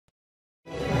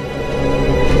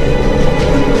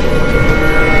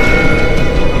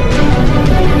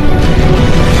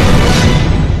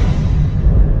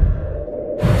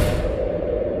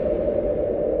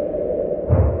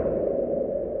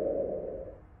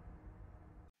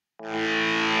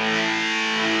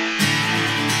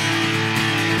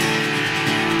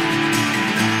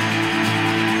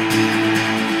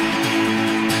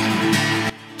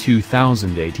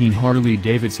Harley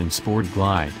Davidson Sport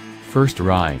Glide, first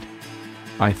ride.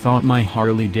 I thought my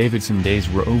Harley Davidson days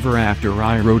were over after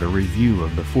I wrote a review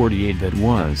of the 48 that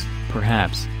was,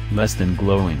 perhaps, less than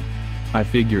glowing. I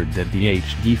figured that the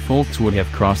HD folks would have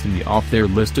crossed me off their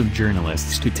list of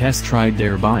journalists to test ride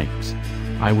their bikes.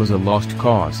 I was a lost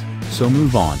cause, so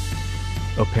move on.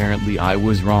 Apparently I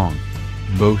was wrong.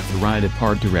 Both the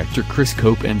ride-apart director Chris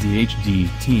Cope and the HD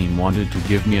team wanted to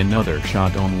give me another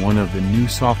shot on one of the new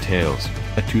Softails,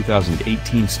 a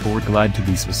 2018 Sport Glide to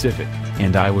be specific,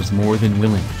 and I was more than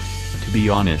willing. To be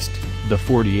honest, the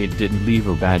 48 didn't leave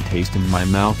a bad taste in my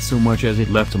mouth so much as it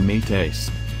left a meh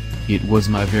taste. It was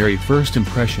my very first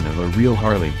impression of a real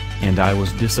Harley, and I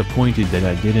was disappointed that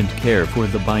I didn't care for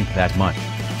the bike that much.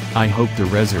 I hope the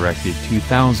resurrected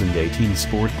 2018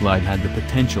 Sport Glide had the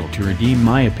potential to redeem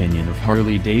my opinion of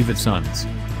Harley Davidson's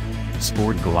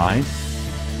Sport Glide.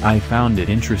 I found it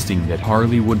interesting that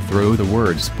Harley would throw the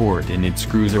word sport in its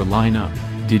cruiser lineup.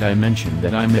 Did I mention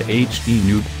that I'm a HD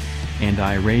noob? And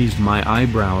I raised my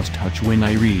eyebrows touch when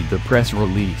I read the press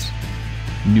release.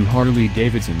 New Harley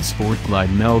Davidson Sport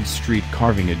Glide melds street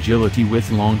carving agility with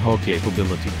long-haul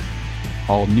capability.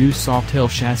 All-new Softail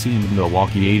chassis and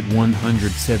Milwaukee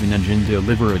 8107 engine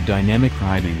deliver a dynamic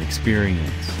riding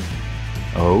experience.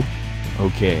 Oh?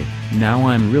 Okay, now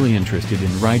I'm really interested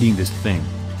in riding this thing.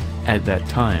 At that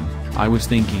time, I was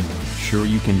thinking, sure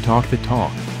you can talk the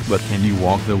talk, but can you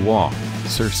walk the walk,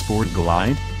 Sir Sport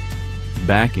Glide?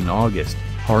 Back in August,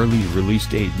 Harley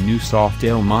released 8 new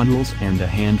Softail models and a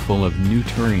handful of new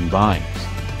touring bikes.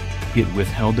 It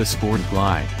withheld a Sport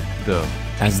Glide, though,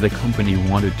 as the company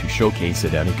wanted to showcase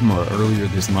it at OTOMODE earlier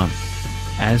this month.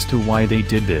 As to why they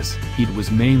did this, it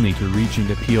was mainly to reach and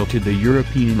appeal to the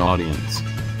European audience.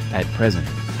 At present,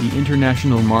 the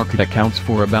international market accounts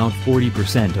for about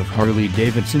 40% of Harley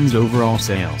Davidson's overall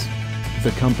sales.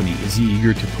 The company is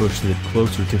eager to push that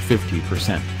closer to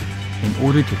 50%. In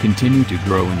order to continue to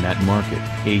grow in that market,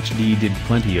 HD did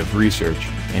plenty of research,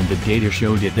 and the data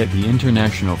showed it that the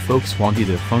international folks wanted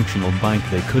a functional bike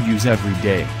they could use every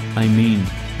day. I mean,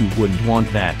 who wouldn't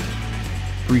want that?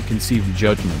 Preconceived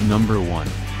judgment number 1,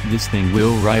 this thing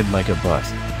will ride like a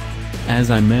bus. As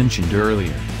I mentioned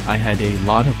earlier, I had a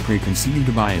lot of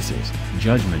preconceived biases,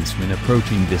 judgments when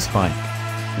approaching this bike.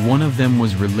 One of them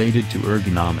was related to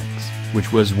ergonomics,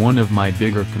 which was one of my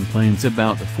bigger complaints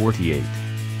about the 48.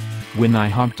 When I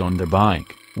hopped on the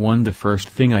bike, the first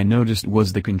thing I noticed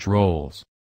was the controls.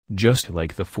 Just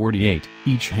like the 48,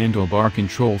 each handlebar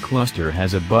control cluster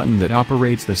has a button that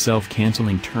operates the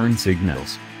self-canceling turn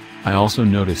signals. I also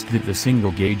noticed that the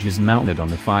single gauge is mounted on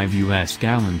the 5 US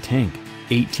gallon tank,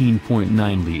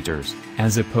 18.9 liters,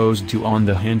 as opposed to on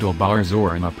the handlebars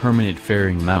or in a permanent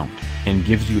fairing mount, and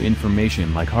gives you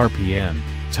information like RPM,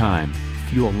 time,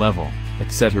 fuel level,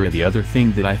 etc. The other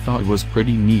thing that I thought was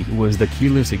pretty neat was the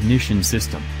keyless ignition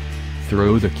system.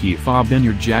 Throw the key fob in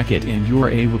your jacket and you're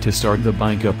able to start the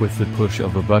bike up with the push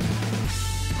of a button.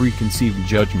 Preconceived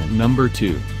judgment number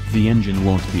 2, the engine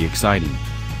won't be exciting.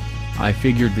 I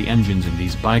figured the engines in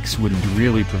these bikes wouldn't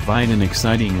really provide an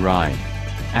exciting ride.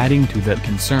 Adding to that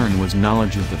concern was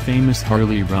knowledge of the famous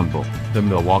Harley Rumble. The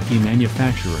Milwaukee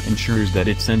manufacturer ensures that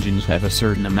its engines have a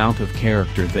certain amount of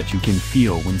character that you can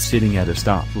feel when sitting at a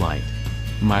stoplight.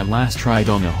 My last ride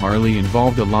on a Harley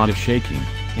involved a lot of shaking,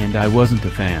 and I wasn't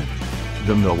a fan.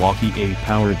 The Milwaukee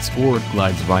A-powered Sport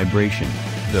Glide's vibration,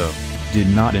 though, did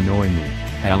not annoy me,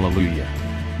 hallelujah.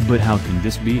 But how can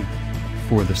this be?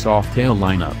 For the Softail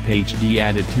lineup, HD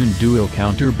added tuned dual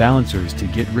counterbalancers to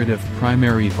get rid of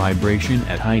primary vibration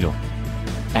at idle.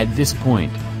 At this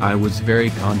point, I was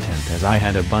very content as I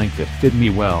had a bike that fit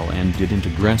me well and didn't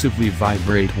aggressively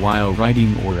vibrate while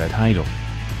riding or at idle.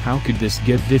 How could this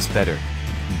get this better?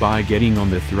 By getting on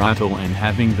the throttle and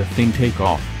having the thing take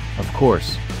off, of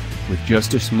course. With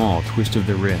just a small twist of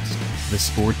the wrist, the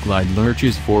Sport Glide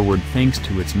lurches forward thanks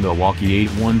to its Milwaukee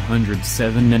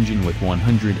 8107 engine with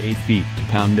 108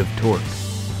 feet-to-pound of torque.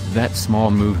 That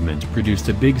small movement produced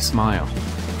a big smile.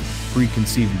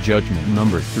 Preconceived judgment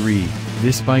number 3,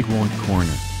 this bike won't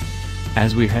corner.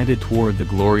 As we headed toward the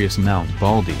glorious Mount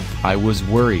Baldy, I was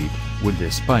worried, would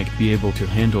this bike be able to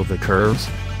handle the curves?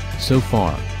 So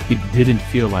far, it didn't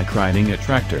feel like riding a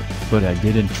tractor, but I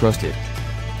didn't trust it.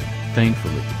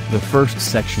 Thankfully, the first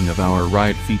section of our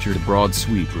ride featured broad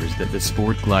sweepers that the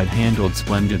Sport Glide handled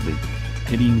splendidly.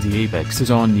 Hitting the apexes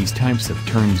on these types of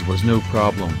turns was no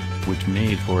problem, which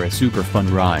made for a super fun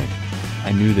ride.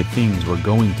 I knew that things were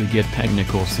going to get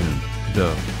technical soon,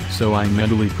 though, so I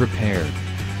mentally prepared.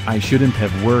 I shouldn't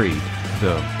have worried,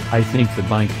 though. I think the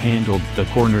bike handled the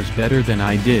corners better than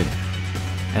I did.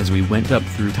 As we went up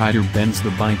through tighter bends,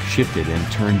 the bike shifted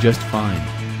and turned just fine.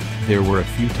 There were a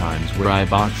few times where I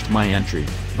botched my entry,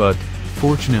 but,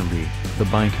 fortunately, the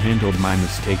bike handled my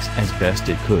mistakes as best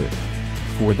it could.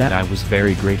 For that I was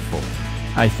very grateful.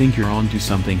 I think you're onto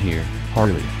something here,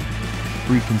 Harley.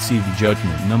 Preconceived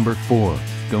judgment number 4,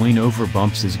 going over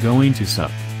bumps is going to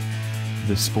suck.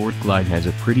 The Sport Glide has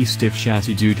a pretty stiff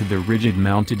chassis due to the rigid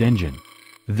mounted engine.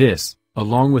 This,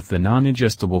 along with the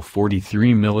non-adjustable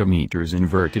 43mm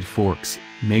inverted forks,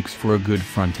 makes for a good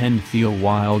front-end feel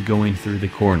while going through the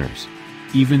corners.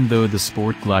 Even though the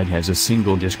Sport Glide has a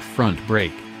single-disc front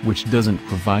brake, which doesn't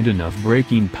provide enough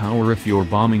braking power if you're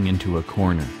bombing into a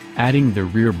corner, adding the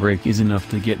rear brake is enough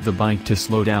to get the bike to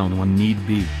slow down when need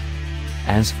be.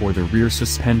 As for the rear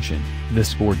suspension, the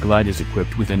Sport Glide is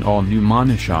equipped with an all-new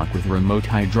monoshock with remote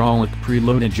hydraulic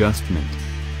preload adjustment.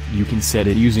 You can set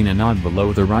it using a knob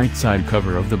below the right side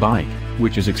cover of the bike,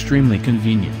 which is extremely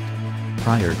convenient.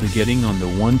 Prior to getting on the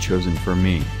one chosen for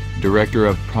me, Director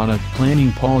of Product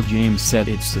Planning Paul James set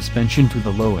its suspension to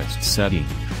the lowest setting.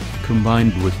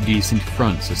 Combined with decent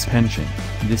front suspension,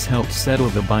 this helped settle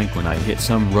the bike when I hit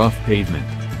some rough pavement.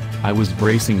 I was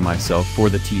bracing myself for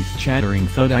the teeth-chattering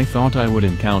thud I thought I would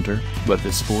encounter, but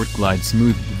the Sport Glide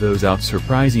smoothed those out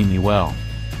surprisingly well.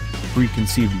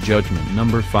 Preconceived judgment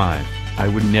number 5, I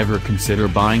would never consider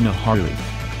buying a Harley.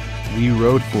 We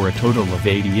rode for a total of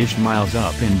 80-ish miles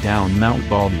up and down Mount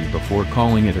Baldy before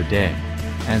calling it a day.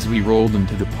 As we rolled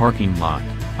into the parking lot,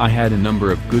 I had a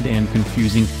number of good and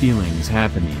confusing feelings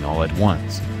happening all at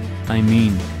once. I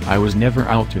mean, I was never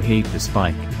out to hate this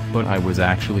bike, but I was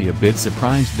actually a bit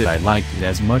surprised that I liked it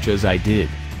as much as I did.